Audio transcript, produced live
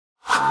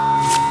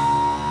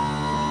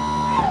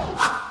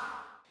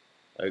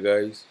Hi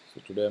guys,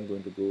 so today I'm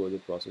going to go over the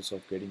process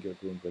of getting your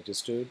drone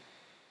registered.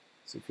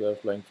 So if you are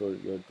flying for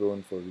your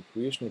drone for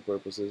recreational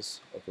purposes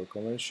or for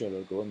commercial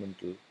or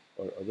governmental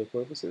or other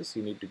purposes,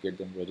 you need to get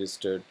them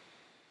registered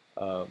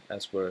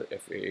as per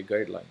FAA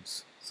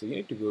guidelines. So you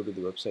need to go to the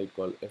website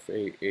called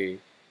FAA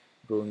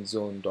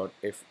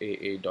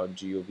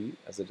dronezone.faa.gov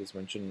as it is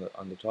mentioned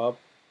on the top,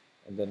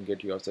 and then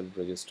get yourself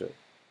registered.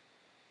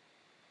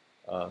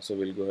 So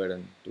we'll go ahead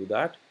and do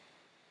that.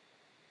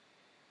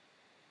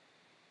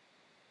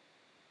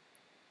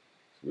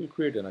 So we'll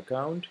create an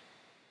account.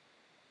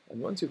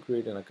 And once you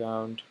create an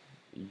account,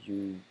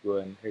 you go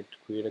and hit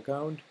create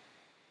account.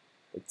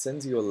 It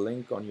sends you a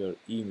link on your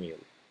email.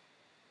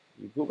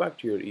 You go back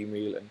to your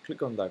email and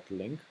click on that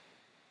link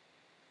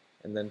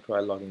and then try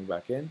logging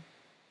back in.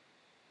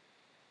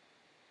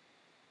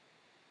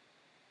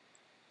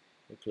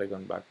 You click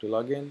on back to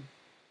login,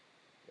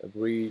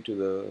 agree to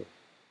the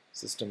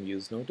system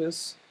use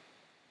notice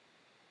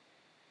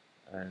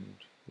and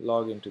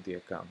log into the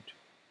account.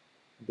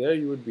 There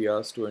you would be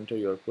asked to enter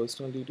your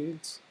personal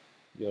details,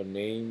 your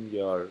name,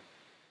 your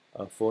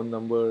phone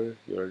number,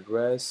 your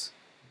address.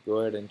 Go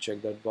ahead and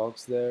check that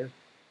box there.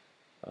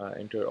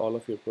 Enter all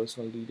of your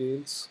personal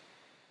details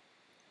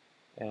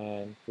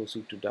and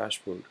proceed to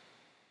dashboard.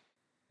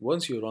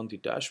 Once you're on the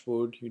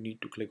dashboard, you need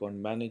to click on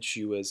Manage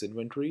UAS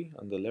Inventory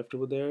on the left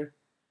over there.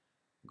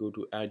 Go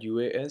to Add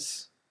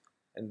UAS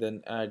and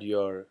then add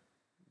your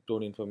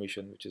drone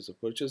information, which is a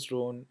purchase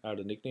drone. Add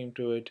a nickname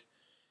to it.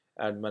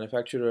 Add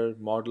manufacturer,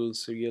 model,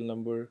 serial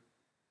number.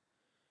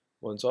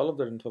 Once all of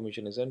that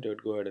information is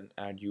entered, go ahead and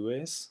add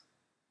UAS.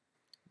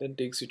 Then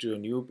takes you to a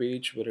new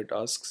page where it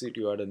asks you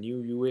to add a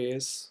new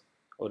UAS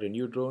or a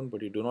new drone,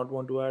 but you do not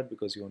want to add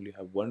because you only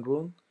have one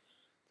drone.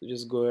 So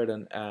just go ahead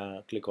and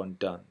click on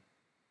Done.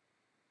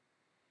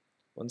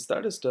 Once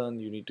that is done,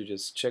 you need to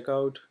just check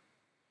out,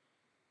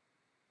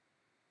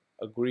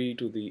 agree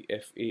to the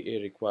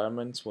FAA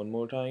requirements one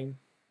more time.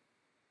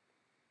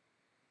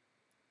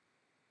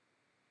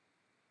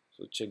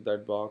 So check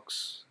that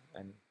box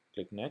and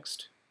click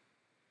next.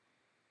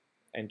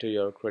 Enter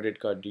your credit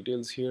card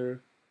details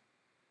here.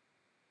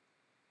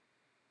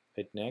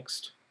 Hit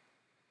next.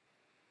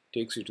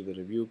 Takes you to the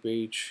review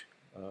page.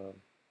 You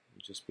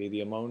just pay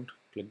the amount.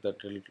 Click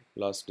that little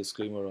last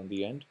disclaimer on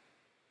the end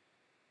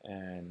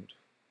and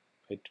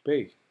hit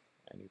pay.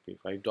 And you pay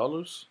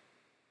 $5.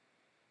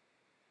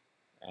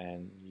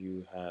 And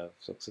you have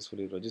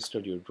successfully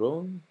registered your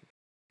drone.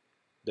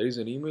 There is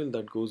an email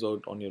that goes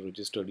out on your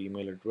registered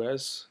email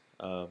address,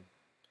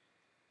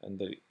 and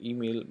the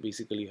email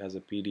basically has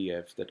a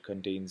PDF that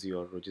contains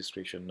your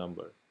registration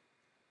number,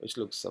 which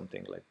looks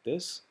something like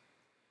this.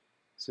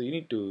 So you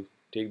need to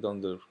take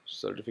down the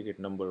certificate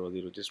number or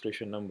the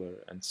registration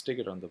number and stick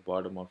it on the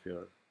bottom of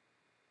your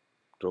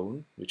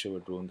drone, whichever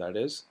drone that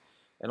is,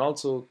 and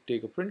also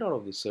take a printout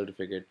of the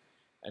certificate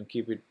and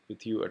keep it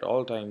with you at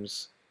all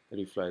times that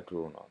you fly a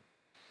drone on.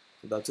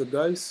 So that's it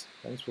guys,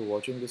 thanks for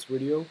watching this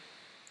video.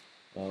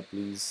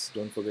 Please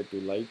don't forget to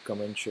like,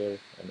 comment, share,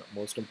 and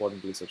most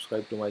importantly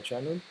subscribe to my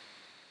channel,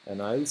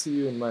 and I'll see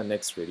you in my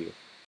next video.